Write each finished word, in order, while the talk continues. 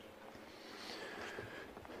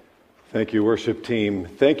Thank you, worship team.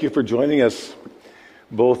 Thank you for joining us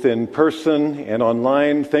both in person and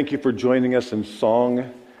online. Thank you for joining us in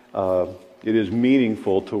song. It is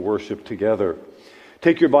meaningful to worship together.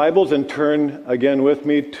 Take your Bibles and turn again with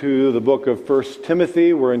me to the book of 1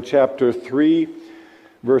 Timothy. We're in chapter 3,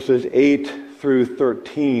 verses 8 through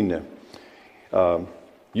 13.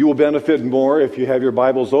 You will benefit more if you have your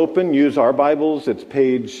Bibles open. Use our Bibles. It's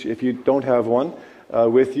page, if you don't have one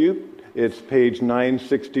with you, it's page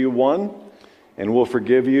 961, and we'll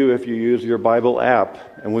forgive you if you use your Bible app,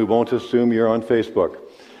 and we won't assume you're on Facebook.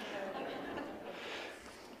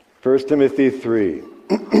 1 Timothy 3.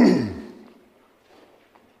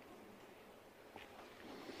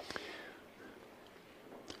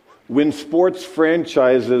 When sports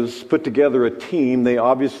franchises put together a team, they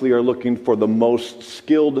obviously are looking for the most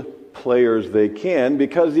skilled players they can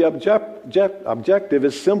because the objective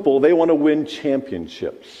is simple. They want to win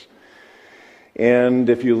championships. And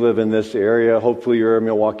if you live in this area, hopefully you're a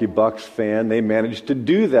Milwaukee Bucks fan. They managed to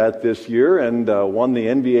do that this year and won the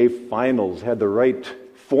NBA Finals, had the right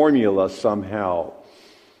formula somehow.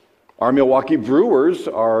 Our Milwaukee Brewers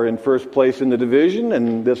are in first place in the division,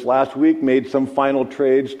 and this last week made some final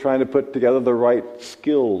trades trying to put together the right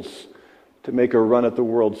skills to make a run at the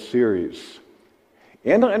World Series.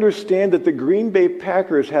 And I understand that the Green Bay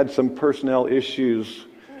Packers had some personnel issues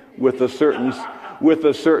with a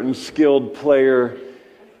certain skilled player,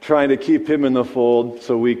 trying to keep him in the fold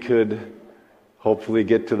so we could hopefully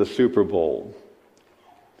get to the Super Bowl.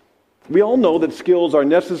 We all know that skills are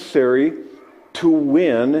necessary to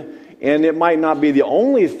win, and it might not be the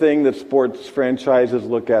only thing that sports franchises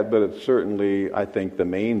look at, but it's certainly, I think, the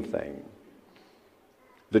main thing.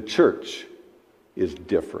 The church is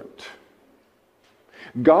different.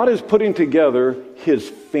 God is putting together His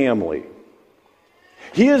family.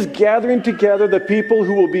 He is gathering together the people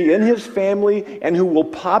who will be in His family and who will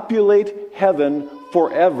populate heaven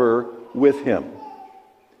forever with Him.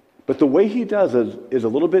 But the way He does it is a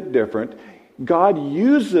little bit different. God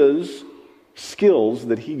uses skills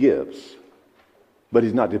that He gives, but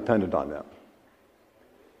He's not dependent on them.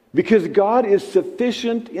 Because God is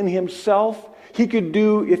sufficient in Himself, He could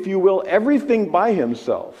do, if you will, everything by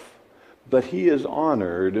Himself. But He is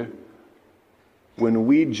honored when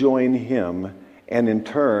we join Him. And in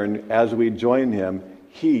turn, as we join Him,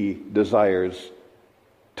 He desires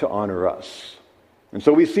to honor us. And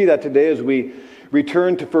so we see that today as we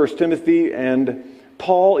return to 1 Timothy, and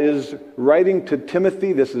Paul is writing to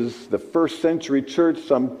Timothy. This is the first century church,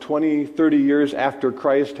 some 20, 30 years after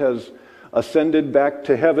Christ has ascended back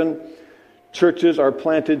to heaven. Churches are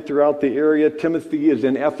planted throughout the area. Timothy is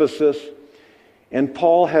in Ephesus. And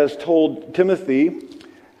Paul has told Timothy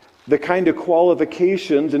the kind of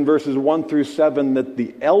qualifications in verses 1 through 7 that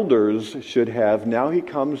the elders should have. Now he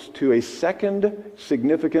comes to a second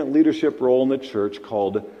significant leadership role in the church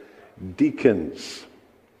called deacons.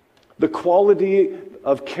 The quality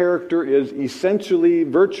of character is essentially,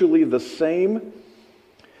 virtually the same,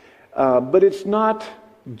 but it's not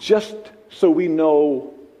just so we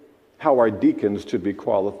know how our deacons should be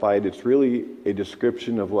qualified. It's really a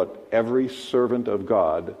description of what every servant of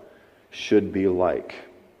God should be like.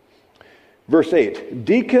 Verse 8,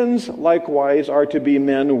 deacons likewise are to be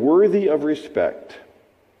men worthy of respect,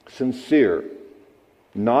 sincere,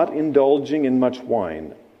 not indulging in much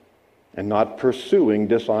wine, and not pursuing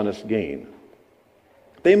dishonest gain.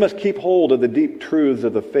 They must keep hold of the deep truths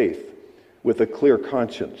of the faith with a clear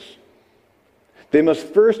conscience. They must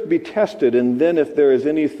first be tested, and then if there is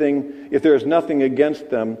nothing against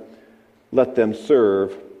them, let them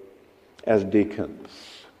serve as deacons.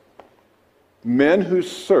 Men who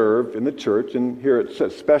serve in the church, and here it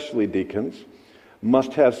says especially deacons,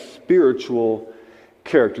 must have spiritual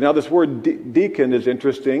character. Now this word deacon is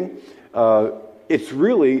interesting. It's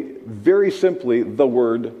really very simply the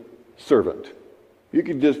word servant. You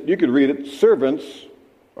could read it, servants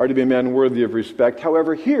are to be men worthy of respect.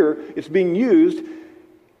 However, here it's being used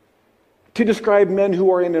to describe men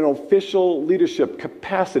who are in an official leadership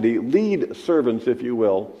capacity, lead servants, if you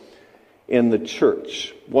will, in the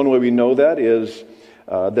church. One way we know that is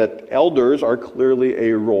that elders are clearly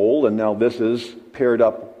a role, and now this is paired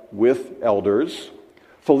up with elders.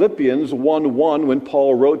 Philippians 1:1, when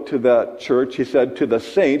Paul wrote to that church, he said, to the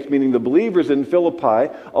saints, meaning the believers in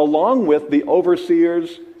Philippi, along with the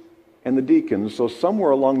overseers and the deacons. So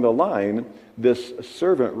somewhere along the line, this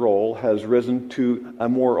servant role has risen to a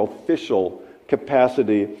more official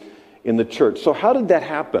capacity in the church. So how did that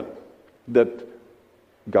happen? That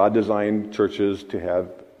God designed churches to have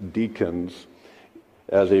deacons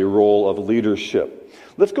as a role of leadership.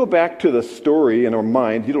 Let's go back to the story in our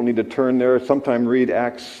mind. You don't need to turn there. Sometime read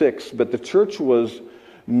Acts 6. But the church was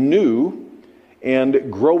new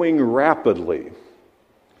and growing rapidly.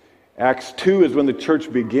 Acts 2 is when the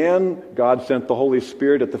church began. God sent the Holy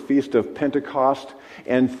Spirit at the Feast of Pentecost,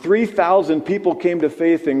 and 3,000 people came to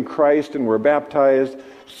faith in Christ and were baptized.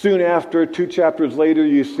 Soon after, 2 chapters later,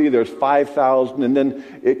 you see there's 5,000, and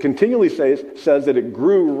then it continually says that it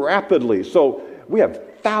grew rapidly. So we have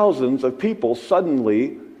thousands of people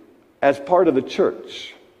suddenly as part of the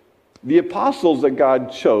church. The apostles that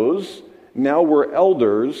God chose now were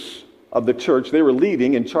elders of the church. They were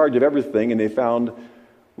leading in charge of everything, and they found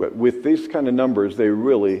with these kind of numbers, they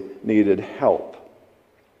really needed help.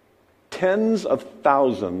 Tens of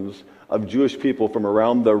thousands of Jewish people from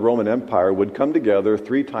around the Roman Empire would come together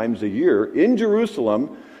 3 times a year in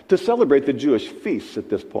Jerusalem to celebrate the Jewish feasts at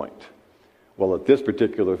this point. Well, at this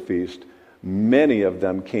particular feast, many of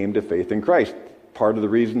them came to faith in Christ. Part of the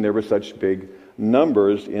reason there were such big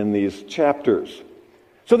numbers in these chapters.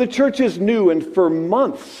 So the church is new, and for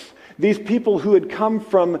months, these people who had come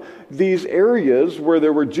from these areas where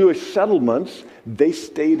there were Jewish settlements, they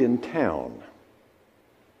stayed in town.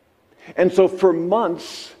 And so for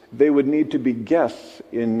months, they would need to be guests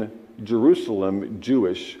in Jerusalem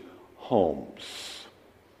Jewish homes.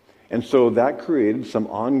 And so that created some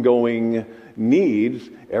ongoing needs.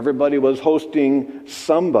 Everybody was hosting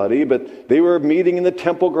somebody, but they were meeting in the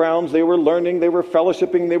temple grounds, they were learning, they were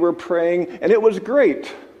fellowshipping, they were praying, and it was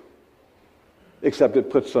great. Except it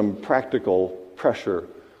put some practical pressure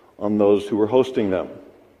on those who were hosting them.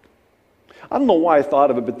 I don't know why I thought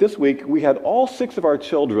of it, but this week we had all 6 of our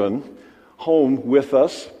children home with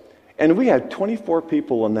us, and we had 24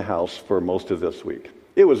 people in the house for most of this week.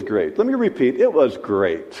 It was great. Let me repeat, it was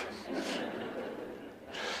great.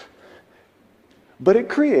 But it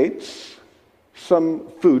creates some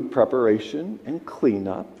food preparation and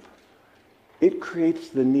cleanup. It creates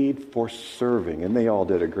the need for serving, and they all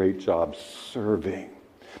did a great job serving.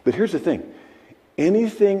 But here's the thing.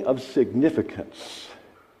 Anything of significance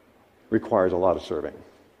requires a lot of serving.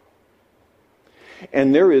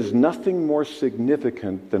 And there is nothing more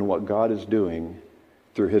significant than what God is doing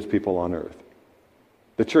through his people on earth.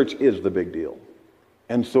 The church is the big deal.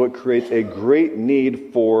 And so it creates a great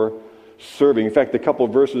need for serving. In fact, the couple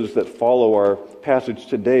of verses that follow our passage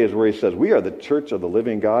today is where he says, we are the church of the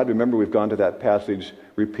living God. Remember, we've gone to that passage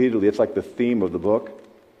repeatedly. It's like the theme of the book.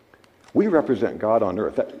 We represent God on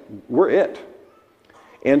earth. We're it.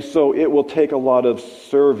 And so it will take a lot of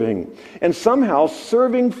serving. And somehow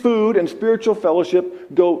serving food and spiritual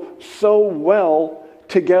fellowship go so well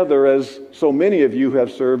together, as so many of you who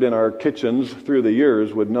have served in our kitchens through the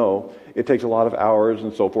years would know. It takes a lot of hours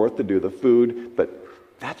and so forth to do the food, but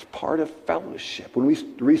that's part of fellowship. When we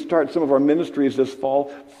restart some of our ministries this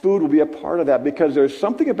fall, food will be a part of that, because there's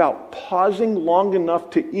something about pausing long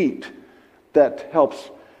enough to eat that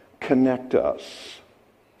helps connect us.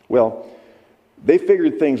 Well, they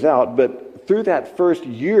figured things out, but through that first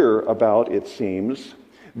year about, it seems,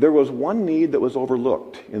 there was one need that was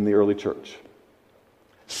overlooked in the early church.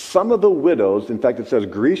 Some of the widows, in fact it says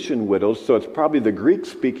Grecian widows, so it's probably the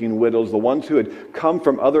Greek-speaking widows, the ones who had come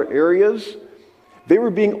from other areas, they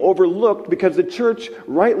were being overlooked because the church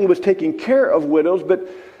rightly was taking care of widows, but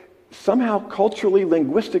somehow culturally,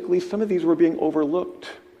 linguistically, some of these were being overlooked.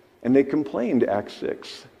 And they complained, Acts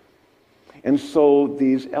 6. And so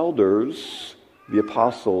these elders, the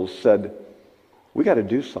apostles, said, we got to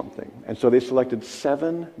do something. And so they selected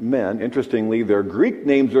 7 men. Interestingly, their Greek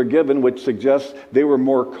names are given, which suggests they were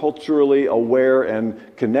more culturally aware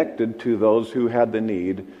and connected to those who had the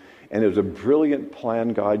need. And it was a brilliant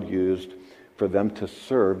plan God used for them to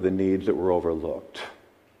serve the needs that were overlooked.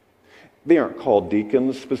 They aren't called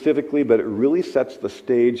deacons specifically, but it really sets the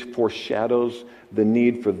stage, foreshadows the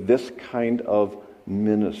need for this kind of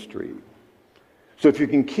ministry. So if you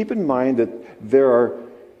can keep in mind that there are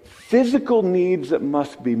physical needs that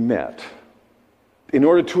must be met in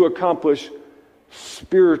order to accomplish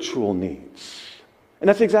spiritual needs. And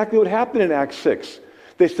that's exactly what happened in Acts 6.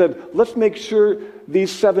 They said, let's make sure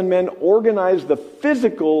these 7 men organize the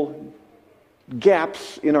physical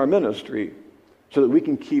gaps in our ministry so that we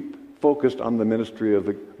can keep focused on the ministry of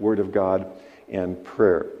the Word of God and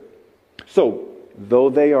prayer. So, though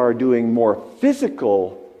they are doing more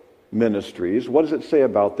physical ministries, what does it say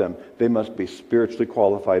about them? They must be spiritually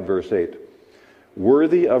qualified, verse 8.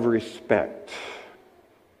 Worthy of respect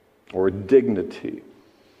or dignity.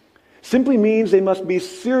 Simply means they must be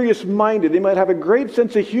serious-minded. They might have a great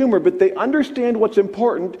sense of humor, but they understand what's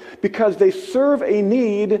important because they serve a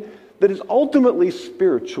need that is ultimately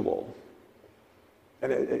spiritual.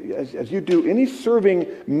 And as you do any serving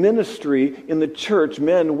ministry in the church,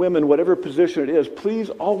 men, women, whatever position it is, please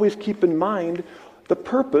always keep in mind the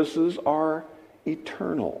purposes are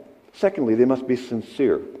eternal. Secondly, they must be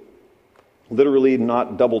sincere. Literally,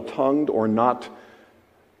 not double-tongued or not.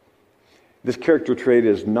 This character trait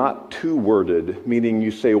is not two-worded, meaning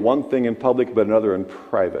you say one thing in public but another in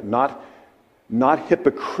private. Not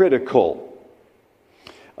hypocritical.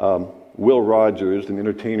 Will Rogers, an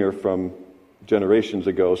entertainer from generations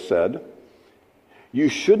ago, said, "You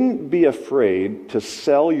shouldn't be afraid to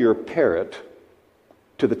sell your parrot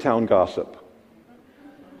to the town gossip."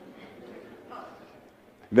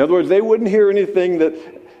 In other words, they wouldn't hear anything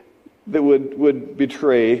that would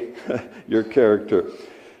betray your character.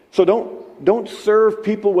 So don't serve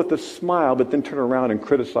people with a smile, but then turn around and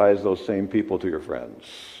criticize those same people to your friends.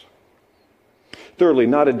 Thirdly,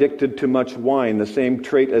 not addicted to much wine, the same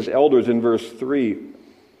trait as elders in verse 3.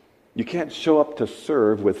 You can't show up to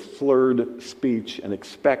serve with slurred speech and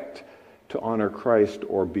expect to honor Christ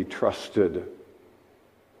or be trusted.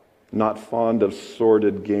 Not fond of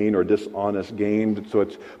sordid gain or dishonest gain. So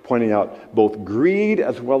it's pointing out both greed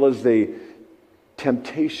as well as the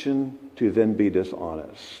temptation to then be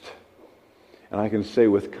dishonest. And I can say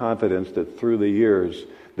with confidence that through the years,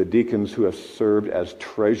 the deacons who have served as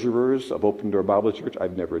treasurers of Open Door Bible Church,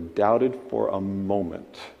 I've never doubted for a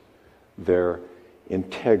moment their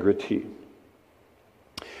integrity.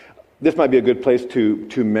 This might be a good place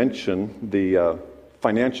to mention the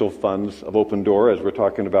financial funds of Open Door as we're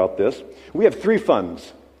talking about this. We have three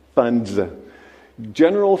funds.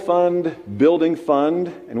 General fund, building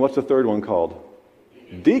fund, and what's the third one called?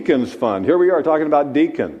 Deacons fund. Here we are talking about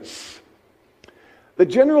deacons. The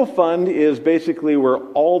general fund is basically where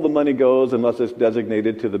all the money goes unless it's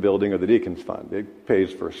designated to the building of the deacons fund. It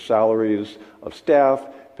pays for salaries of staff,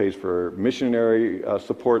 pays for missionary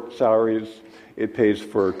support salaries, it pays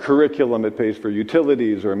for curriculum, it pays for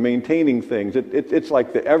utilities or maintaining things. It's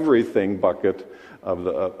like the everything bucket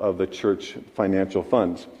of the church financial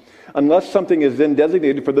funds. Unless something is then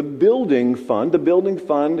designated for the building fund. The building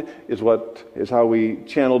fund is how we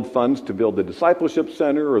channeled funds to build the discipleship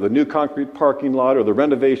center or the new concrete parking lot or the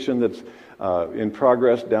renovation that's in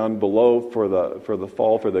progress down below for the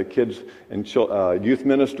fall for the kids and youth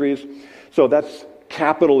ministries. So that's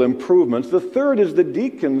capital improvements. The third is the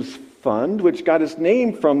deacons fund, which got its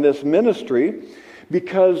name from this ministry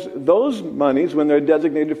because those monies, when they're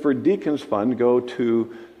designated for deacons fund, go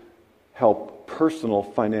to help personal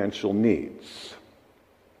financial needs.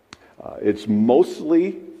 It's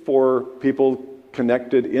mostly for people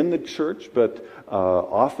connected in the church, but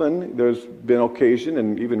often there's been occasion,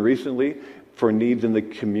 and even recently, for needs in the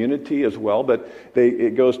community as well. But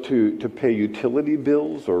it goes to pay utility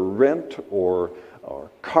bills or rent or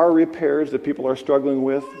car repairs that people are struggling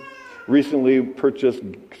with. Recently purchased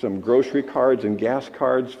some grocery cards and gas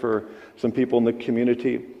cards for some people in the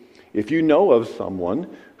community. If you know of someone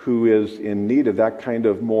who is in need of that kind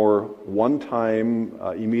of more one-time,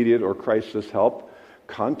 immediate or crisis help,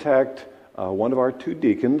 contact one of our two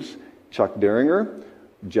deacons, Chuck Deringer,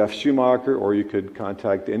 Jeff Schumacher, or you could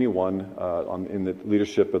contact anyone in the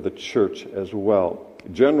leadership of the church as well.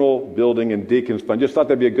 General Building and Deacons Fund. Just thought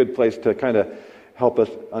that'd be a good place to kind of help us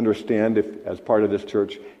understand, as part of this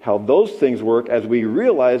church, how those things work as we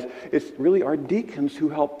realize it's really our deacons who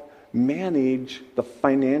help manage the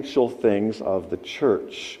financial things of the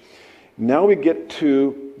church. Now we get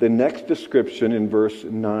to the next description in verse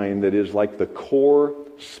 9 that is like the core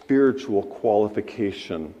spiritual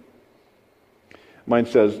qualification. Mine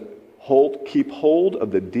says, keep hold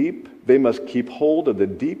of the deep. They must keep hold of the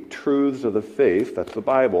deep truths of the faith, that's the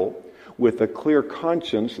Bible, with a clear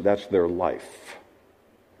conscience, that's their life.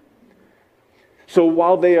 So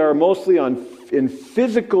while they are mostly in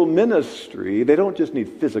physical ministry, they don't just need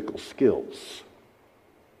physical skills.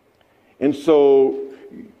 And so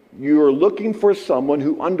you are looking for someone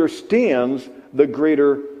who understands the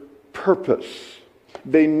greater purpose.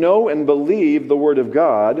 They know and believe the Word of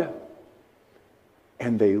God,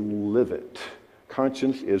 and they live it.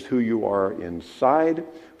 Conscience is who you are inside.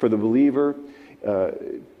 For the believer,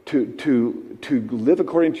 to live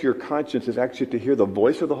according to your conscience is actually to hear the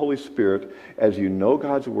voice of the Holy Spirit as you know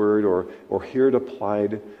God's Word or hear it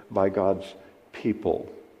applied by God's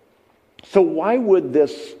people. So why would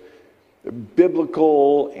this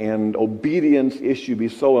biblical and obedience issue be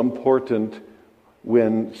so important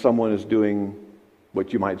when someone is doing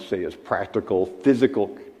what you might say is practical,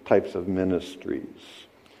 physical types of ministries?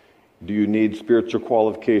 Do you need spiritual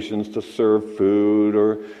qualifications to serve food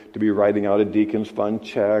or to be writing out a deacon's fund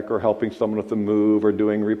check or helping someone with a move or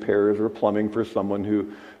doing repairs or plumbing for someone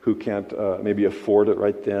who can't maybe afford it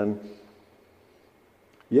right then?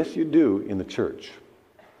 Yes, you do in the church.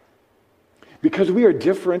 Because we are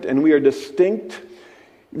different and we are distinct,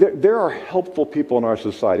 There are helpful people in our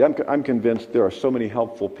society. I'm convinced there are so many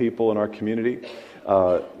helpful people in our community,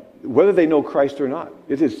 whether they know Christ or not.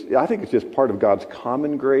 I think it's just part of God's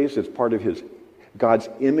common grace. It's part of God's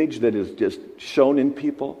image that is just shown in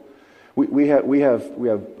people. We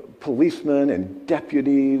have policemen and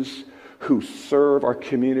deputies who serve our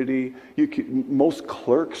community. Most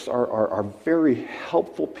clerks are very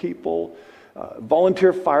helpful people.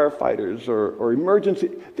 Volunteer firefighters or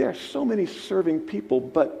emergency. There are so many serving people,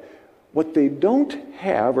 but what they don't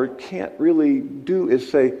have or can't really do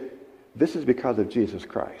is say, this is because of Jesus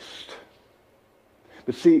Christ.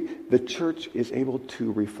 But see, the church is able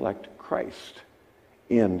to reflect Christ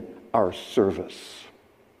in our service.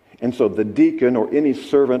 And so the deacon or any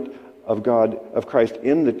servant of God, of Christ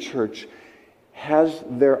in the church, has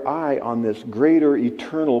their eye on this greater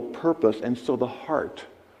eternal purpose, and so the heart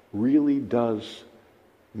really does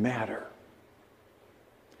matter.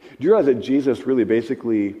 Do you realize that Jesus really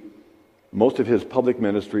basically, most of his public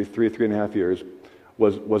ministry, 3.5 years,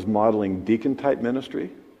 was modeling deacon-type ministry?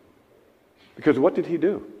 Because what did he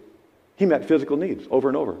do? He met physical needs over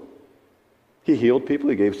and over. He healed people.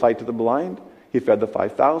 He gave sight to the blind. He fed the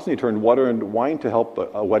 5,000. He turned water into wine to help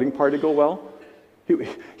a wedding party go well.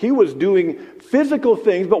 He was doing physical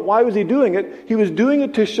things, but why was he doing it? He was doing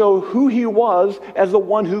it to show who he was as the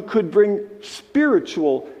one who could bring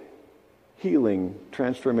spiritual healing,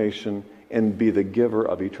 transformation, and be the giver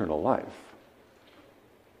of eternal life.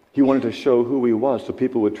 He wanted to show who he was so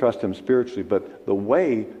people would trust him spiritually, but the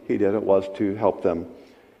way he did it was to help them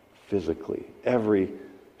physically. Every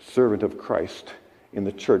servant of Christ in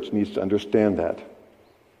the church needs to understand that.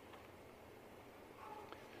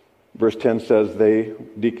 Verse 10 says,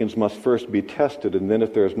 deacons must first be tested, and then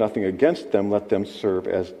if there is nothing against them, let them serve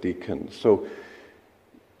as deacons. So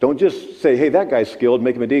don't just say, hey, that guy's skilled,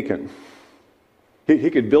 make him a deacon. He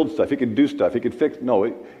could build stuff, he could do stuff, he could fix.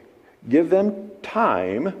 No, give them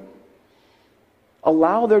time.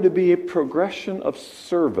 Allow there to be a progression of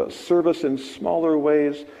service in smaller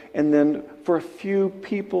ways, and then for a few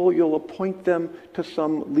people, you'll appoint them to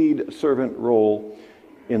some lead servant role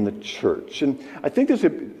in the church. And I think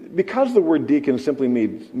because the word deacon simply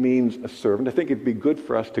means a servant, I think it'd be good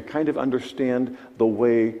for us to kind of understand the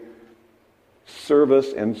way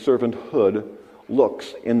service and servanthood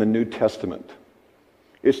looks in the New Testament.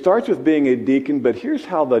 It starts with being a deacon, but here's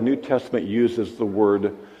how the New Testament uses the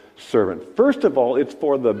word servant. First of all, it's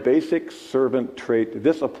for the basic servant trait.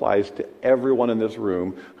 This applies to everyone in this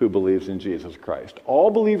room who believes in Jesus Christ. All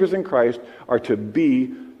believers in Christ are to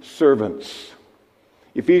be servants.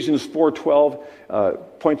 Ephesians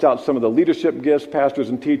 4:12 points out some of the leadership gifts, pastors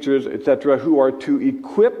and teachers, etc., who are to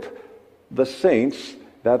equip the saints,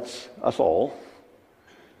 that's us all,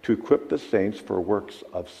 to equip the saints for works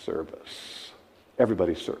of service.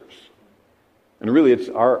 Everybody serves. And really it's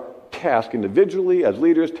our task individually as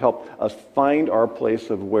leaders to help us find our place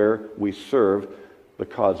of where we serve the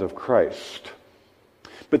cause of Christ.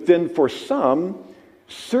 But then for some,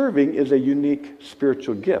 serving is a unique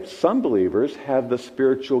spiritual gift. Some believers have the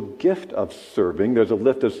spiritual gift of serving. There's a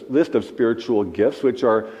list of spiritual gifts, which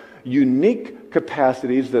are unique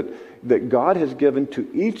capacities that God has given to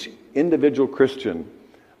each individual Christian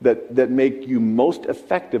that make you most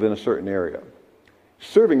effective in a certain area.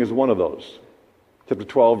 Serving is one of those. Chapter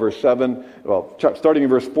 12, verse 7, starting in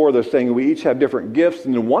verse 4, they're saying we each have different gifts,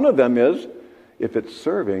 and one of them is, if it's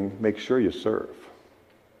serving, make sure you serve.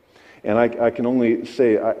 And I can only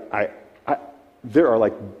say, there are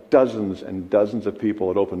like dozens and dozens of people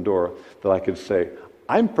at Open Door that I could say,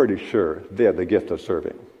 I'm pretty sure they have the gift of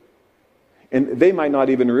serving. And they might not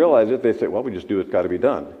even realize it. They say, well, we just do what's got to be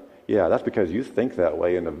done. Yeah, that's because you think that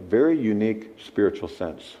way in a very unique spiritual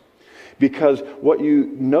sense. Because what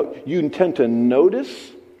you intend to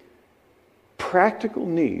notice practical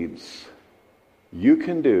needs you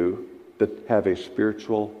can do that have a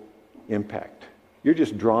spiritual impact. You're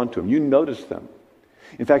just drawn to them. You notice them.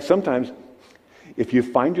 In fact, sometimes if you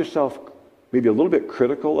find yourself maybe a little bit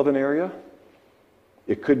critical of an area,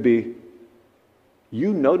 it could be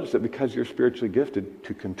you notice it because you're spiritually gifted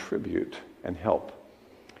to contribute and help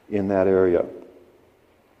in that area.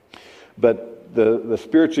 But the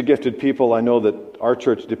spiritually gifted people, I know that our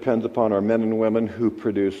church depends upon our men and women who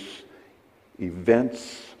produce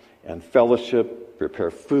events and fellowship,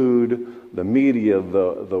 prepare food, the media,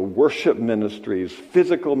 the worship ministries,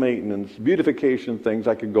 physical maintenance, beautification things.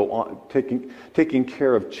 I could go on, taking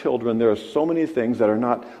care of children. There are so many things that are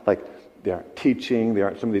not like they aren't teaching, they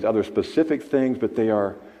aren't some of these other specific things, but they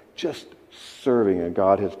are just serving. And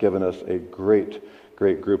God has given us a great,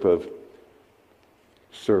 great group of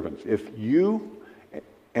servants. If you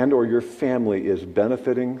and or your family is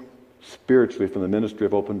benefiting spiritually from the ministry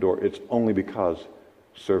of Open Door, it's only because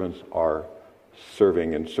servants are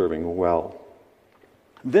serving and serving well.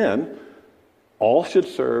 Then, all should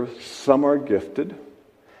serve, some are gifted,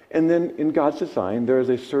 and then in God's design, there is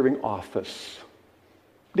a serving office.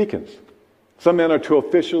 Deacons. Some men are to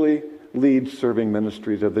officially lead serving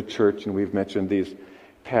ministries of the church, and we've mentioned these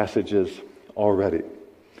passages already.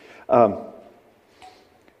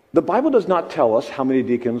 The Bible does not tell us how many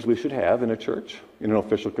deacons we should have in a church in an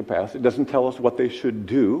official capacity. It doesn't tell us what they should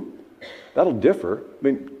do. That'll differ. I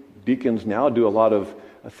mean, deacons now do a lot of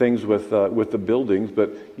things with the buildings,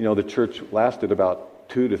 but the church lasted about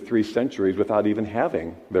 2 to 3 centuries without even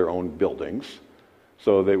having their own buildings.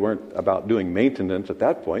 So they weren't about doing maintenance at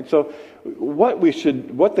that point. So what they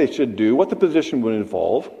should do, what the position would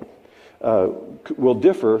involve, will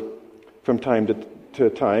differ from time to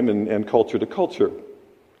time and culture to culture.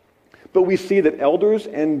 But we see that elders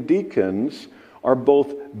and deacons are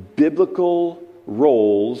both biblical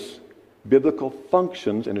roles, biblical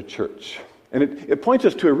functions in a church. And it points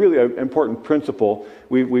us to a really important principle.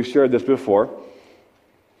 We've shared this before.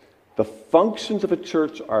 The functions of a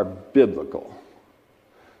church are biblical.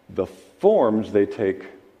 The forms they take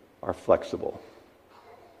are flexible.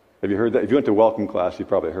 Have you heard that? If you went to welcome class, you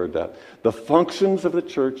probably heard that. The functions of the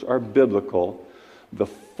church are biblical. The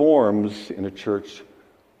forms in a church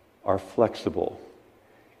are flexible.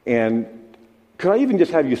 And could I even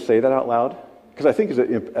just have you say that out loud? Because I think it's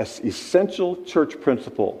an essential church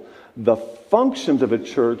principle. The functions of a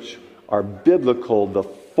church are biblical. The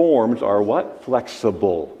forms are what?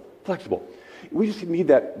 Flexible. Flexible. We just need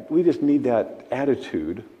that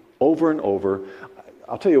attitude over and over.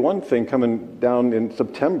 I'll tell you one thing coming down in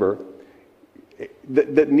September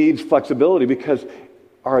that needs flexibility, because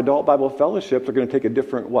our adult Bible fellowships are going to take a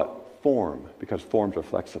different form, because forms are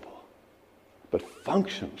flexible. But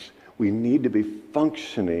functions, we need to be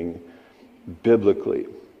functioning biblically.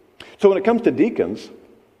 So when it comes to deacons,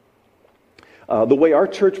 the way our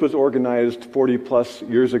church was organized 40 plus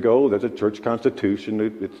years ago, there's a church constitution.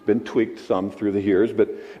 It's been tweaked some through the years,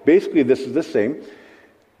 but basically this is the same.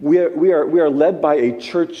 We are led by a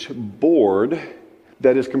church board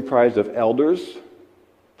that is comprised of elders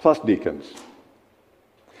plus deacons.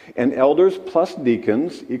 And elders plus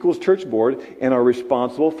deacons equals church board and are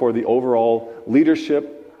responsible for the overall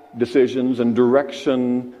leadership, decisions, and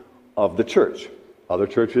direction of the church. Other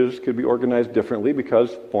churches could be organized differently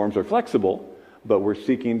because forms are flexible, but we're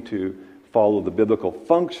seeking to follow the biblical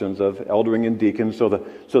functions of eldering and deacons. So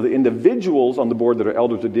the individuals on the board that are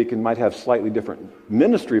elders or deacons might have slightly different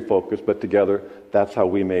ministry focus, but together that's how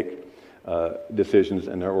we make decisions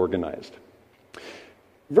and are organized.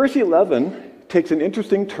 Verse 11 takes an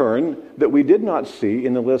interesting turn that we did not see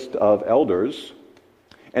in the list of elders,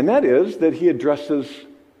 and that is that he addresses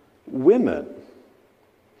women.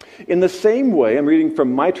 In the same way, I'm reading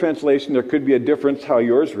from my translation, there could be a difference how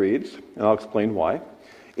yours reads, and I'll explain why.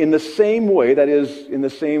 In the same way, that is, in the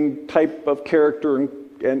same type of character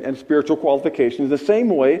and spiritual qualifications, the same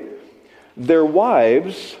way, their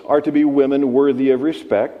wives are to be women worthy of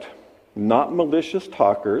respect, not malicious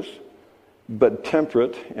talkers, but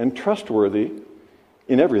temperate and trustworthy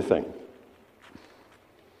in everything.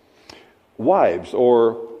 Wives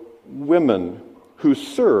or women who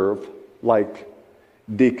serve like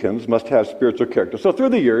deacons must have spiritual character. So through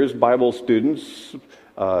the years, Bible students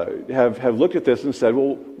have looked at this and said,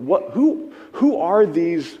 well, who are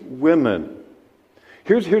these women?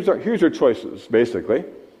 Here's your choices, basically.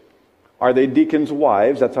 Are they deacons'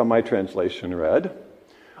 wives? That's how my translation read.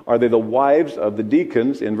 Are they the wives of the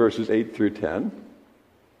deacons in verses 8 through 10?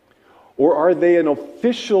 Or are they an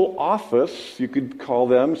official office? You could call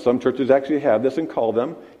them, some churches actually have this and call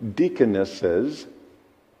them deaconesses.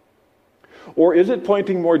 Or is it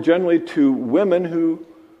pointing more generally to women who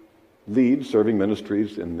lead serving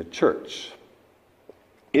ministries in the church?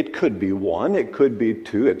 It could be one, it could be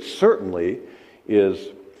two, it certainly is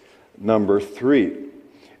number 3.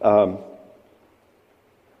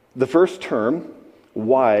 The first term,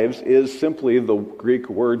 wives, is simply the Greek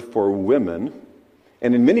word for women,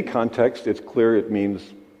 and in many contexts it's clear it means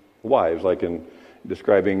wives, like in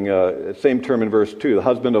describing same term in verse 2, the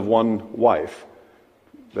husband of one wife.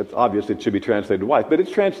 That's obvious, it should be translated wife, but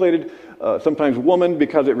it's translated sometimes woman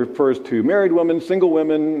because it refers to married women, single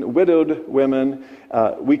women, widowed women.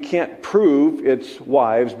 We can't prove it's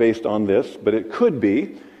wives based on this, but it could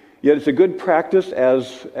be. Yet it's a good practice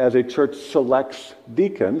as a church selects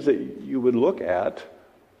deacons that you would look at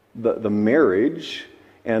the marriage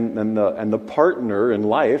and the partner in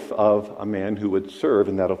life of a man who would serve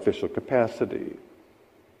in that official capacity.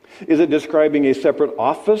 Is it describing a separate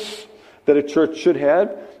office that a church should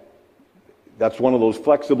have? That's one of those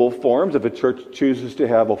flexible forms if a church chooses to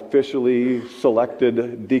have officially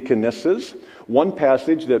selected deaconesses. One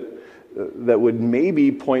passage that would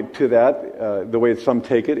maybe point to that, the way some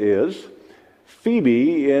take it, is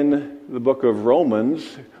Phoebe in the book of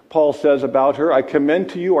Romans. Paul says about her, I commend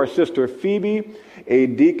to you our sister Phoebe, a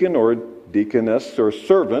deacon or deaconess or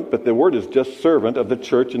servant, but the word is just servant of the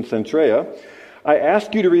church in Cenchrea. I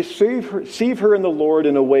ask you to receive her in the Lord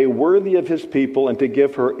in a way worthy of his people and to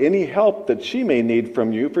give her any help that she may need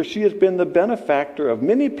from you, for she has been the benefactor of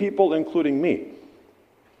many people, including me.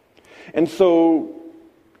 And so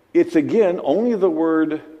it's again only the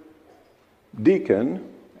word deacon,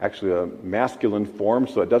 actually a masculine form,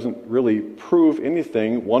 so it doesn't really prove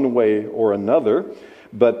anything one way or another.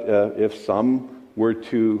 But if some were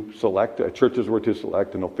to select, churches were to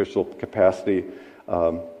select an official capacity,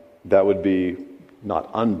 that would be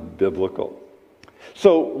not unbiblical.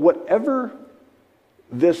 So whatever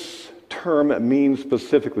this term means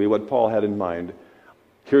specifically, what Paul had in mind,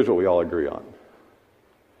 here's what we all agree on.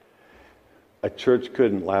 A church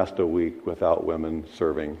couldn't last a week without women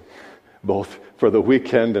serving, both for the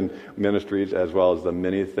weekend and ministries as well as the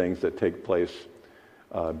many things that take place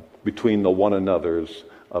between the one another's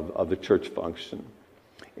of the church function.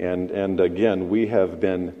 And again, we have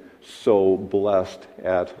been so blessed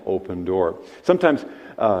at Open Door. Sometimes,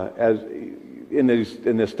 as in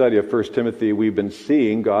this study of 1 Timothy, we've been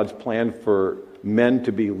seeing God's plan for men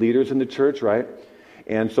to be leaders in the church, right?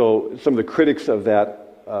 And so some of the critics of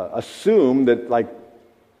that assume that, like,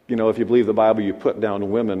 you know, if you believe the Bible, you put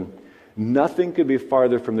down women. Nothing could be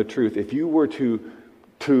farther from the truth. If you were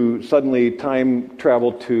to suddenly time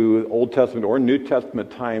travel to Old Testament or New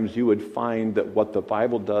Testament times, you would find that what the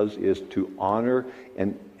Bible does is to honor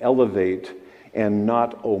and elevate and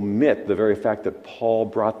not omit the very fact that Paul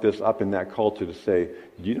brought this up in that culture to say,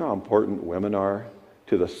 do you know how important women are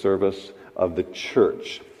to the service of the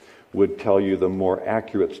church? Would tell you the more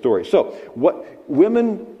accurate story. So, what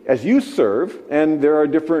women, as you serve, and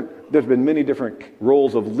there's been many different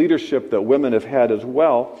roles of leadership that women have had as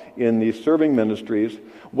well in these serving ministries.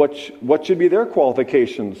 What should be their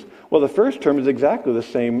qualifications? Well, the first term is exactly the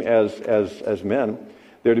same as men.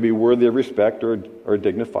 They're to be worthy of respect or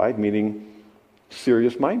dignified, meaning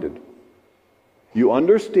serious-minded. You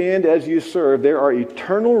understand as you serve, there are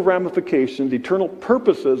eternal ramifications, eternal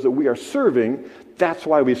purposes that we are serving. That's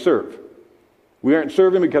why we serve. We aren't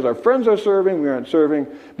serving because our friends are serving. We aren't serving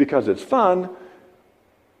because it's fun.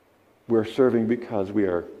 We're serving because we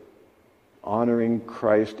are honoring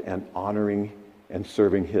Christ and honoring and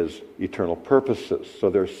serving his eternal purposes. So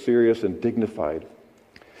they're serious and dignified.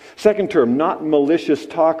 Second term, not malicious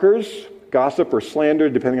talkers, gossip or slander,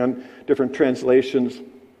 depending on different translations.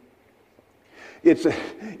 It's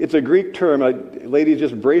a Greek term. Ladies,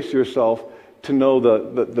 just brace yourself to know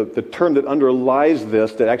the term that underlies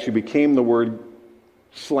this, that actually became the word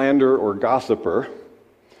slander or gossiper.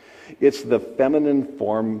 It's the feminine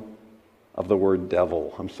form of the word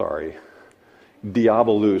devil. I'm sorry.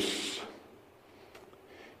 Diabolus.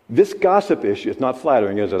 This gossip issue, it's not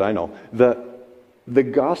flattering, is it? I know. The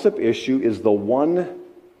gossip issue is the one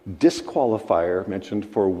disqualifier mentioned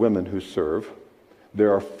for women who serve.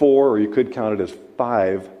 There are 4, or you could count it as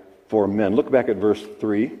 5, for men. Look back at verse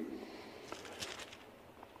 3.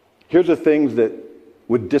 Here's the things that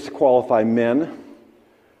would disqualify men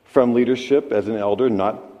from leadership as an elder: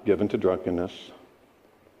 not given to drunkenness.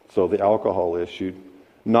 So the alcohol issue.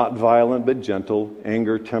 Not violent but gentle,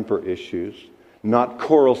 anger, temper issues. Not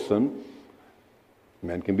quarrelsome.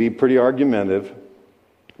 Men can be pretty argumentative.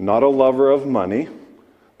 Not a lover of money.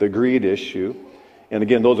 The greed issue. And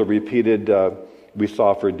again, those are repeated, we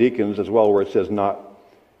saw for deacons as well, where it says not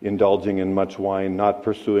indulging in much wine, not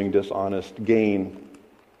pursuing dishonest gain.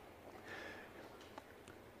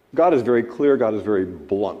 God is very clear, God is very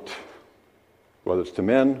blunt, whether it's to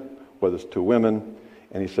men, whether it's to women,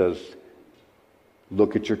 and he says,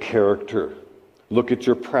 look at your character, look at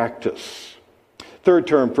your practice. Third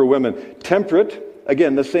term for women, temperate.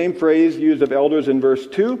 Again, the same phrase used of elders in verse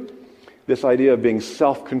 2, this idea of being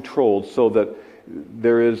self-controlled so that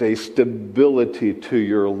there is a stability to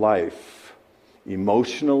your life,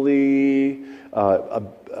 emotionally,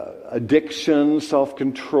 addiction,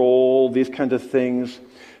 self-control, these kinds of things,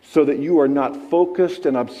 so that you are not focused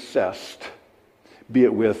and obsessed, be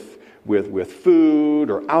it with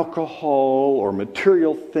food or alcohol or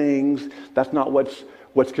material things. That's not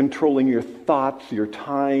what's controlling your thoughts, your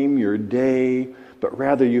time, your day, but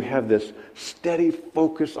rather you have this steady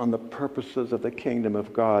focus on the purposes of the kingdom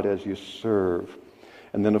of God as you serve.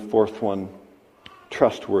 And then a fourth one,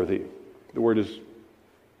 trustworthy. The word is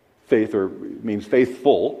faith, or means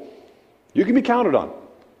faithful. You can be counted on.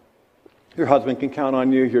 Your husband can count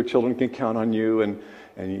on you, your children can count on you, and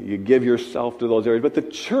you give yourself to those areas. But the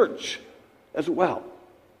church as well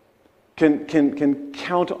can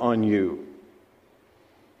count on you.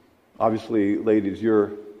 Obviously, ladies,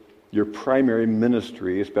 your primary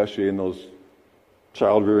ministry, especially in those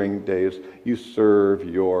child-rearing days, you serve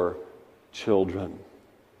your children.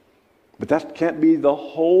 But that can't be the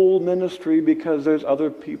whole ministry, because there's other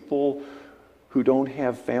people who don't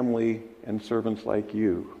have family and servants like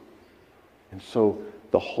you. And so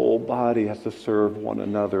the whole body has to serve one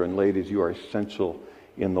another. And ladies, you are essential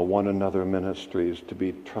in the one another ministries to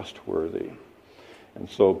be trustworthy. And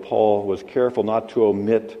so Paul was careful not to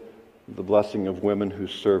omit the blessing of women who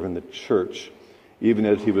serve in the church, even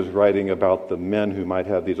as he was writing about the men who might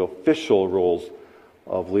have these official roles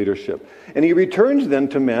of leadership. And he returns then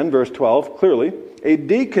to men, verse 12, clearly, a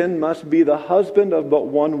deacon must be the husband of but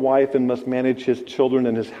one wife and must manage his children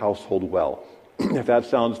and his household well. If that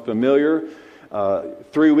sounds familiar,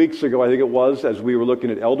 3 weeks ago, I think it was, as we were looking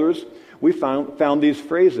at elders, we found these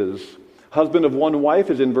phrases. Husband of one wife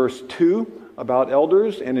is in verse 2 about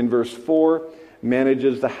elders, and in verse 4,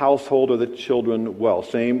 manages the household or the children well.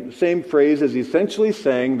 Same phrase is essentially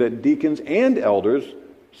saying that deacons and elders,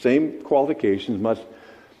 same qualifications,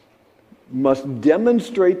 must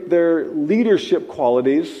demonstrate their leadership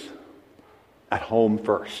qualities at home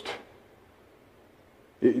first.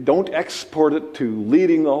 Don't export it to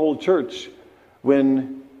leading the whole church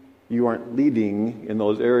when you aren't leading in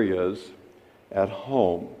those areas at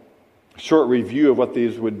home. Short review of what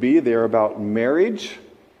these would be. They're about marriage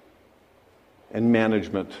and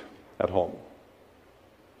management at home.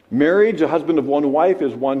 Marriage, a husband of one wife,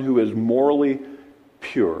 is one who is morally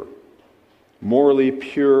pure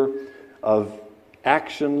of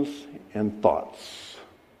actions and thoughts,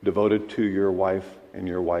 devoted to your wife and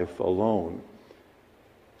your wife alone.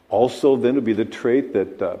 Also, then, would be the trait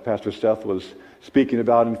that Pastor Seth was speaking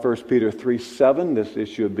about in 1 Peter 3:7, this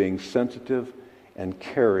issue of being sensitive and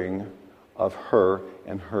caring of her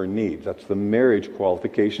and her needs. That's the marriage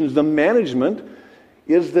qualifications. The management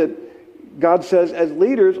is that God says, as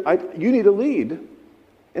leaders, you need to lead.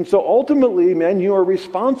 And so ultimately, men, you are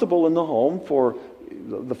responsible in the home for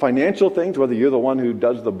the financial things, whether you're the one who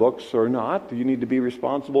does the books or not. You need to be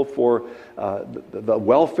responsible for the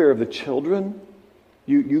welfare of the children.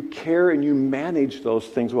 You care and you manage those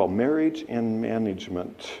things well. Marriage and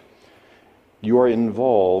management. You are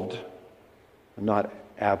involved, not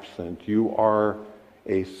absent. You are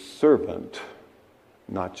a servant,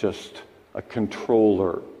 not just a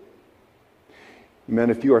controller. Men,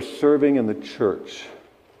 if you are serving in the church,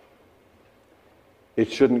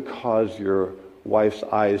 it shouldn't cause your wife's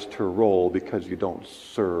eyes to roll because you don't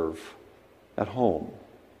serve at home.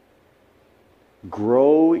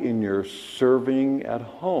 Grow in your serving at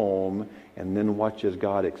home, and then watch as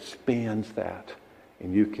God expands that,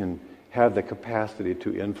 and you can have the capacity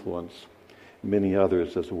to influence many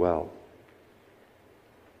others as well.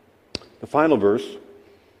 The final verse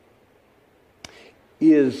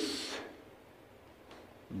is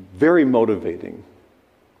very motivating.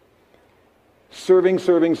 Serving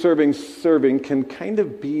can kind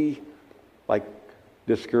of be like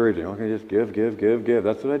discouraging. Okay, just give.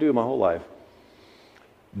 That's what I do my whole life.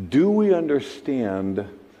 Do we understand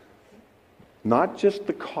not just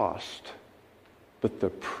the cost, but the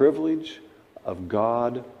privilege of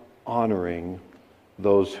God honoring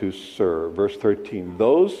those who serve? Verse 13,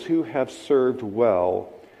 those who have served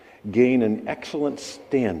well gain an excellent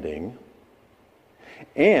standing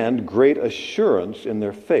and great assurance in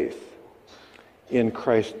their faith in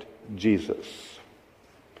Christ Jesus.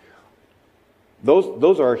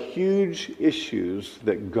 Those are huge issues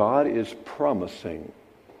that God is promising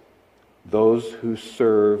those who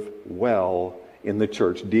serve well in the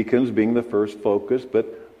church. Deacons being the first focus, but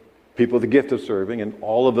people with the gift of serving, and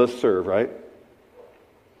all of us serve, right?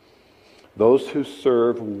 Those who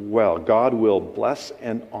serve well, God will bless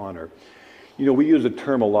and honor. You know, we use a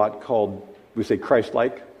term a lot called, we say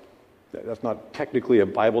Christ-like. That's not technically a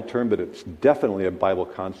Bible term, but it's definitely a Bible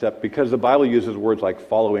concept, because the Bible uses words like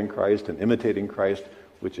following Christ and imitating Christ,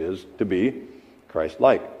 which is to be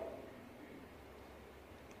Christ-like.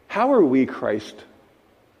 How are we Christ-like?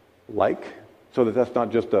 So that's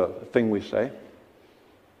not just a thing we say.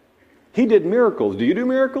 He did miracles. Do you do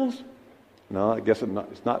miracles? No, I guess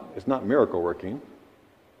it's not miracle working.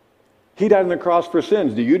 He died on the cross for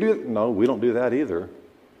sins. Do you do it? No, we don't do that either.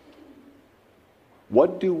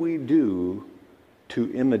 What do we do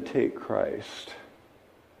to imitate Christ?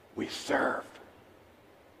 We serve.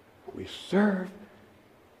 We serve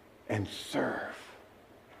and serve.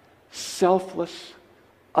 Selfless,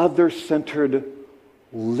 other-centered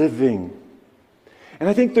living. And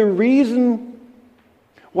I think the reason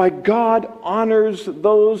why God honors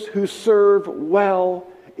those who serve well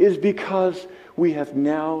is because we have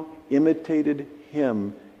now imitated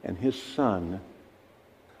him and his Son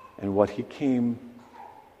and what he came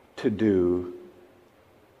to do,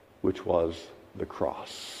 which was the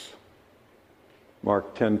cross.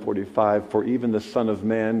 Mark 10:45, for even the Son of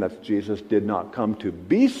Man, that's Jesus, did not come to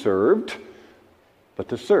be served, but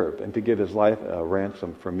to serve and to give his life a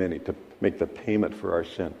ransom for many, to make the payment for our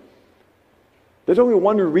sin. There's only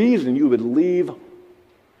one reason you would leave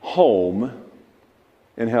home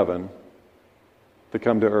in heaven to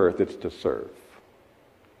come to earth. It's to serve.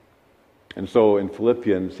 And so in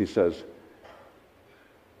Philippians, he says,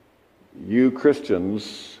 you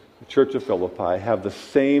Christians, the Church of Philippi, have the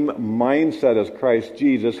same mindset as Christ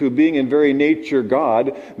Jesus, who being in very nature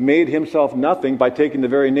God, made himself nothing by taking the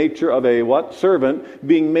very nature of a what? Servant,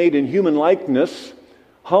 being made in human likeness,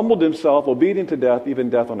 humbled himself, obedient to death, even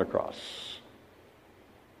death on a cross.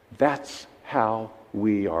 That's how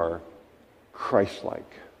we are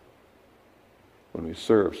Christ-like. When we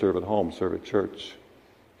serve at home, serve at church,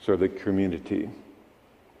 serve the community.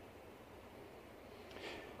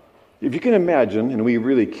 If you can imagine, and we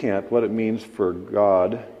really can't, what it means for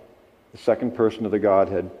God, the second person of the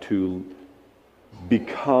Godhead, to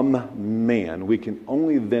become man, we can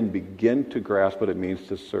only then begin to grasp what it means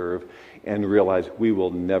to serve and realize we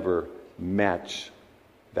will never match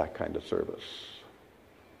that kind of service.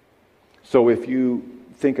 So if you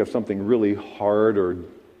think of something really hard or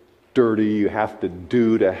dirty you have to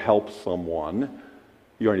do to help someone,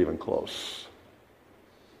 you aren't even close.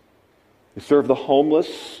 You serve the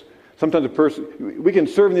homeless. Sometimes a person, we can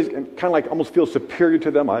serve these and kind of like almost feel superior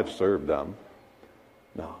to them. I've served them.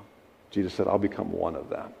 No. Jesus said, I'll become one of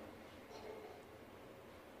them.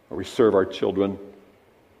 Or we serve our children.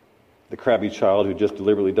 The crabby child who just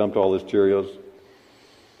deliberately dumped all his Cheerios.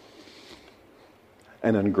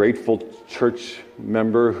 An ungrateful church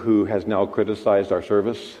member who has now criticized our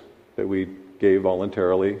service that we gave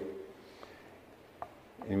voluntarily.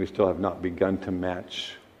 And we still have not begun to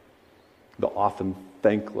match the often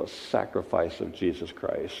thankless sacrifice of Jesus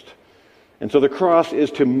Christ. And so the cross is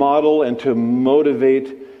to model and to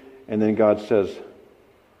motivate, and then God says,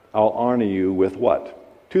 I'll honor you with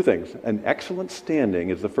what? Two things. An excellent standing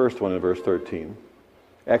is the first one in verse 13.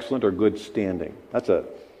 Excellent or good standing. That's a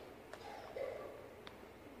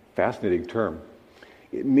fascinating term.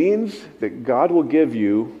 It means that God will give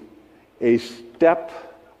you a step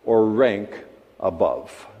or rank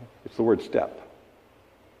above. It's the word step.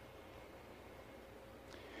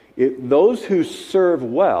 Those who serve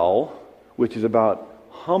well, which is about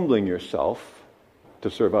humbling yourself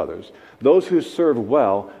to serve others, those who serve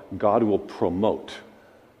well, God will promote.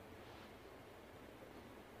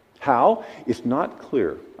 How? It's not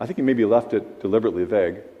clear. I think he maybe left it deliberately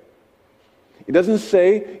vague. It doesn't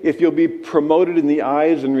say if you'll be promoted in the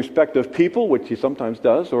eyes and respect of people, which he sometimes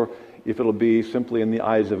does, or if it'll be simply in the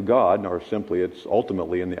eyes of God, or simply it's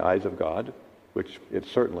ultimately in the eyes of God, which it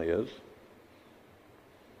certainly is.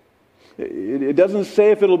 It doesn't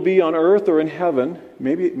say if it'll be on earth or in heaven.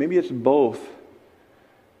 Maybe it's both.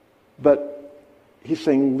 But he's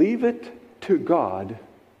saying leave it to God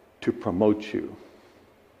to promote you.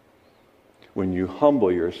 When you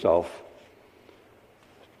humble yourself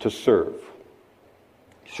to serve.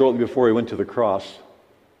 Shortly before he went to the cross,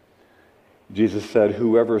 Jesus said,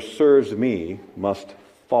 whoever serves me must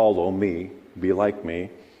follow me, be like me.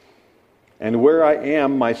 And where I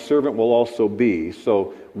am, my servant will also be.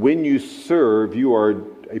 So when you serve, you are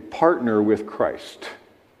a partner with Christ.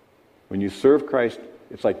 When you serve Christ,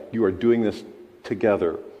 it's like you are doing this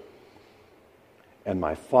together. And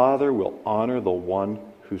my Father will honor the one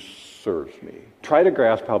who serves me. Try to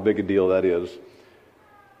grasp how big a deal that is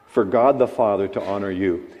for God the Father to honor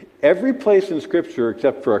you. Every place in Scripture,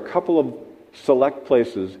 except for a couple of select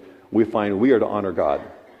places, we find we are to honor God.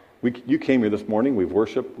 You came here this morning, we've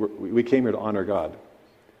worshiped, we came here to honor God.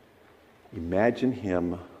 Imagine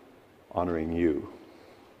him honoring you.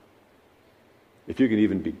 If you can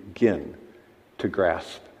even begin to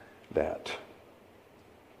grasp that.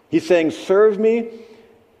 He's saying, serve me,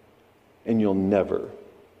 and you'll never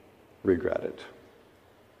regret it.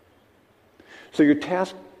 So your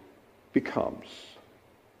task becomes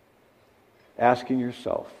asking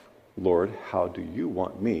yourself, Lord, how do you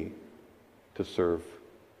want me to serve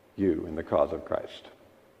you in the cause of Christ?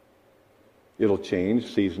 It'll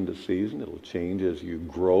change season to season. It'll change as you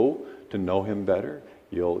grow to know him better.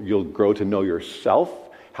 You'll grow to know yourself,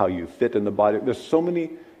 how you fit in the body. There's so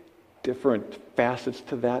many different facets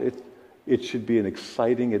to that. It should be an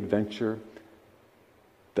exciting adventure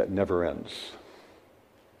that never ends.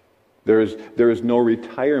 There is no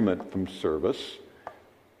retirement from service,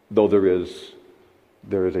 though there is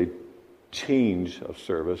a change of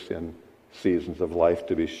service in seasons of life,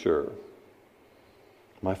 to be sure.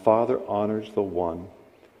 My Father honors the one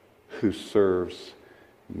who serves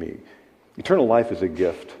me. Eternal life is a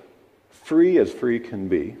gift, free as free can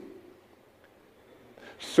be.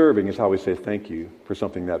 Serving is how we say thank you for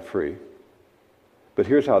something that free. But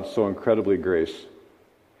here's how it's so incredibly grace.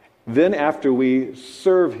 Then after we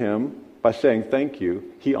serve him by saying thank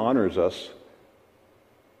you, he honors us.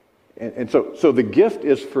 And so the gift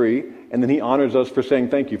is free, and then he honors us for saying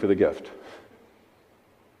thank you for the gift.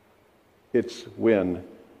 It's win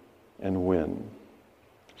and win.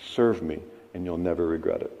 Serve me, and you'll never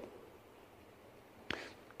regret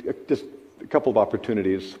it. Just a couple of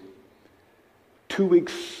opportunities. 2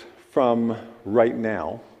 weeks from right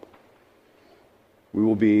now, we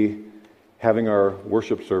will be having our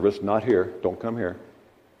worship service, not here, don't come here,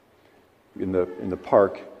 in the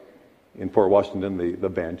park in Port Washington, the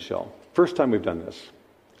band shell. First time we've done this.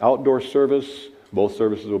 Outdoor service, both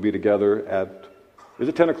services will be together at, is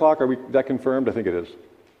it 10 o'clock? Is that confirmed? I think it is.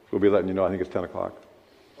 We'll be letting you know, I think it's 10 o'clock.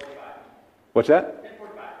 45. What's that?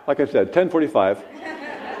 10:45. Like I said, 10:45.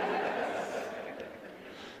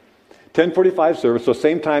 10:45 service, so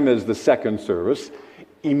same time as the second service.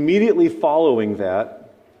 Immediately following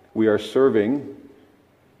that, we are serving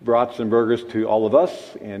brats and burgers to all of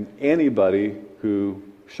us and anybody who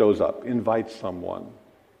shows up, invite someone.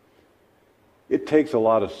 It takes a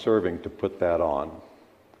lot of serving to put that on.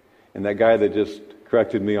 And that guy that just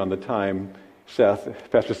corrected me on the time,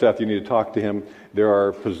 Pastor Seth, you need to talk to him. There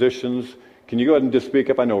are positions. Can you go ahead and just speak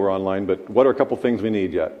up? I know we're online, but what are a couple things we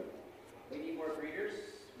need yet? We need more greeters.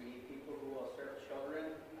 We need people who will serve children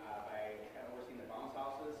by overseeing the bounce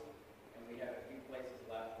houses. And we have a few places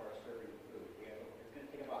left for serving food. It's going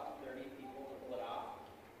to take about 30 people to pull it off.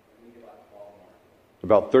 We need about 12 more.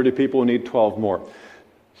 About 30 people, we need 12 more.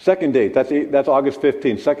 Second date, that's August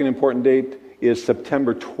 15th. Second important date is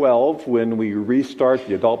September 12, when we restart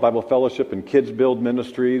the Adult Bible Fellowship and Kids Build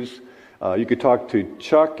Ministries. You could talk to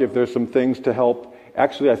Chuck if there's some things to help.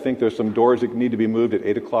 Actually, I think there's some doors that need to be moved at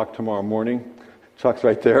 8 o'clock tomorrow morning. Chuck's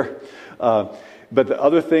right there. But the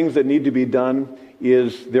other things that need to be done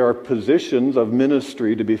is there are positions of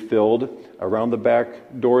ministry to be filled around the back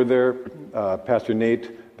door there. Pastor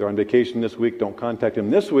Nate, they're on vacation this week. Don't contact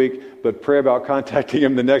him this week, but pray about contacting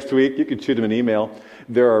him the next week. You can shoot him an email.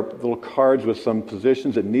 There are little cards with some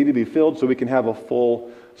positions that need to be filled so we can have a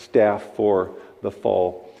full staff for the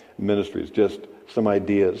fall ministries. Just some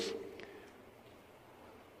ideas.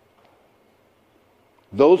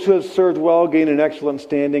 Those who have served well gain an excellent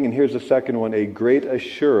standing, and here's the second one, a great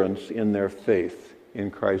assurance in their faith in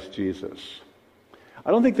Christ Jesus. I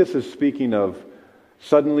don't think this is speaking of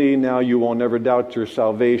suddenly now you will never doubt your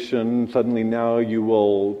salvation, suddenly now you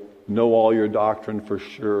will know all your doctrine for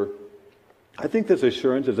sure. I think this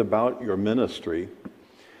assurance is about your ministry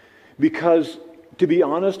because, to be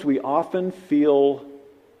honest, we often feel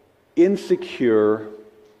insecure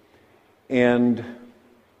and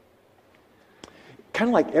kind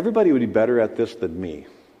of like everybody would be better at this than me.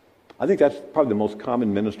 I think that's probably the most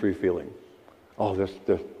common ministry feeling. Oh,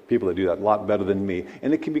 there's people that do that a lot better than me.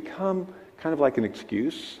 And it can become kind of like an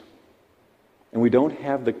excuse. And we don't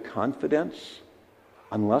have the confidence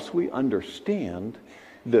unless we understand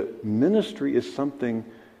that ministry is something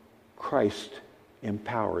Christ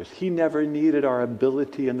empowers. He never needed our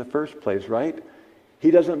ability in the first place, right?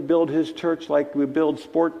 He doesn't build his church like we build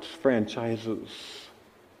sports franchises.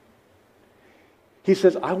 He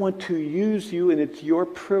says, I want to use you, and it's your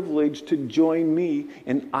privilege to join me,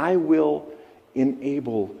 and I will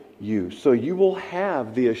enable you. So you will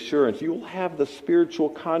have the assurance. You will have the spiritual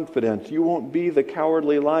confidence. You won't be the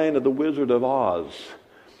cowardly lion of the Wizard of Oz.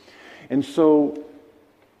 And so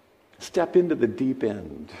step into the deep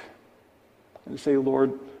end and say,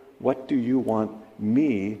 Lord, what do you want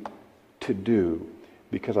me to do?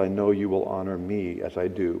 Because I know you will honor me as I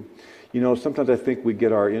do. You know, sometimes I think we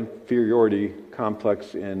get our inferiority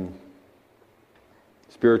complex in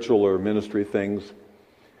spiritual or ministry things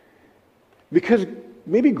because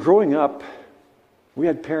maybe growing up, we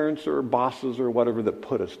had parents or bosses or whatever that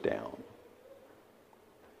put us down.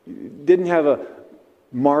 Didn't have a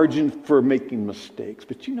margin for making mistakes.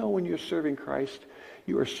 But you know, when you're serving Christ,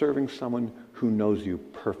 you are serving someone who knows you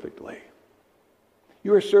perfectly.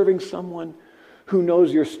 You are serving someone who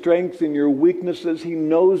knows your strengths and your weaknesses. He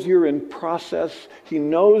knows you're in process. He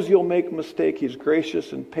knows you'll make mistakes. He's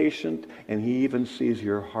gracious and patient, and he even sees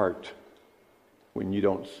your heart when you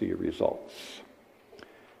don't see results.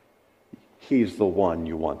 He's the one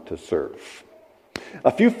you want to serve.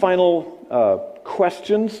 A few final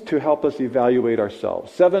questions to help us evaluate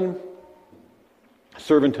ourselves. 7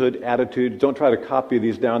 servanthood attitudes. Don't try to copy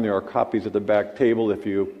these down. There are copies at the back table if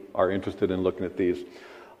you are interested in looking at these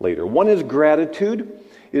later. 1 is gratitude.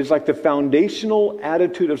 It is like the foundational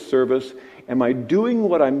attitude of service. Am I doing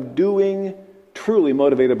what I'm doing truly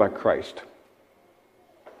motivated by Christ?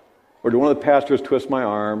 Or did one of the pastors twist my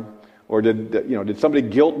arm? Or did somebody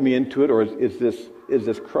guilt me into it? Or is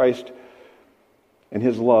this Christ and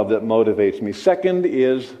His love that motivates me? 2nd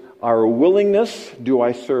is our willingness. Do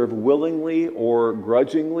I serve willingly or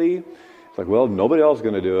grudgingly? It's like, well, nobody else is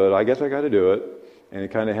going to do it. I guess I got to do it. And you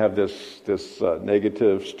kind of have this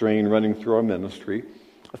negative strain running through our ministry.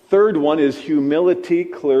 A 3rd one is humility,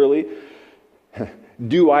 clearly.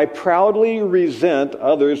 Do I proudly resent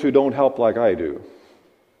others who don't help like I do?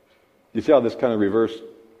 You see how this kind of reverse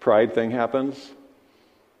pride thing happens?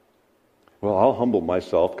 Well, I'll humble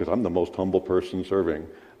myself because I'm the most humble person serving.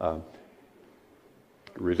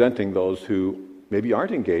 Resenting those who maybe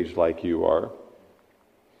aren't engaged like you are.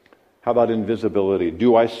 How about invisibility?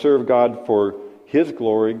 Do I serve God for His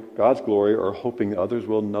glory, God's glory, or hoping others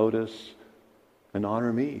will notice and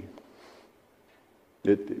honor me?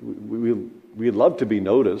 We'd love to be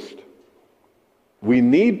noticed. We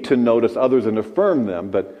need to notice others and affirm them,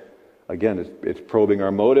 but again, it's probing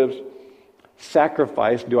our motives.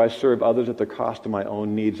 Sacrifice. Do I serve others at the cost of my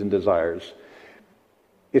own needs and desires?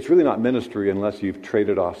 It's really not ministry unless you've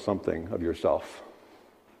traded off something of yourself.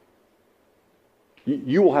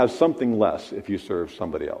 You will have something less if you serve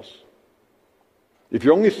somebody else. If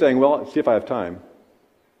you're only saying, well, see if I have time,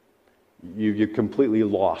 you completely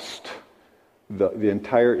lost the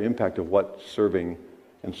entire impact of what serving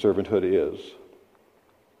and servanthood is.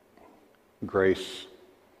 Grace.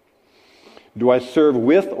 Do I serve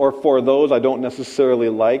with or for those I don't necessarily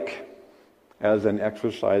like as an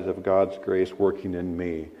exercise of God's grace working in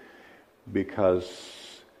me?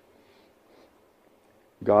 Because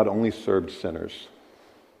God only served sinners.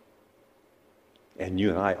 And you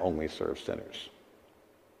and I only serve sinners.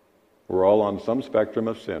 We're all on some spectrum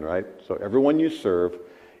of sin, right? So everyone you serve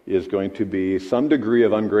is going to be some degree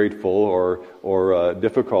of ungrateful or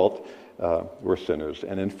difficult. We're sinners.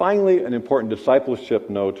 And then finally, an important discipleship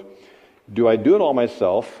note. Do I do it all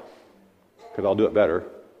myself, because I'll do it better,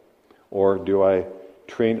 or do I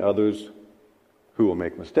train others who will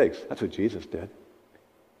make mistakes? That's what Jesus did.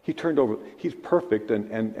 He turned over, He's perfect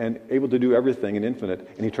and able to do everything and infinite,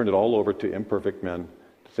 and He turned it all over to imperfect men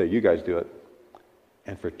to say, you guys do it.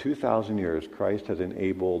 And for 2,000 years, Christ has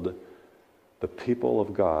enabled the people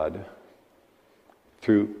of God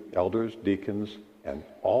through elders, deacons, and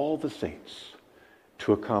all the saints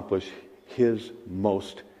to accomplish His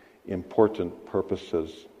most important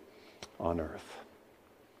purposes on earth.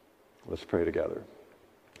 Let's pray together.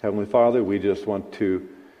 Heavenly Father, we just want to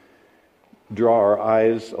draw our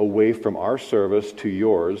eyes away from our service to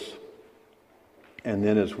yours. And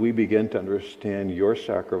then as we begin to understand your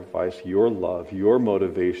sacrifice, your love, your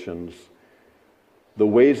motivations, the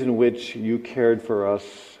ways in which you cared for us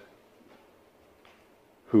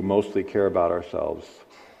who mostly care about ourselves,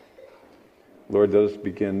 Lord, let us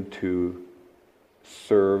begin to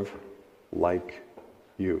serve like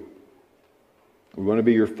you. We want to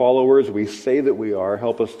be your followers. We say that we are.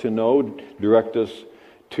 Help us to know. Direct us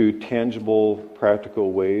to tangible,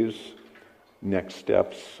 practical ways, next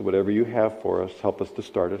steps, whatever you have for us. Help us to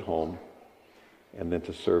start at home and then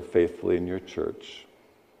to serve faithfully in your church.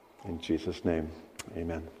 In Jesus' name,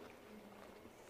 amen.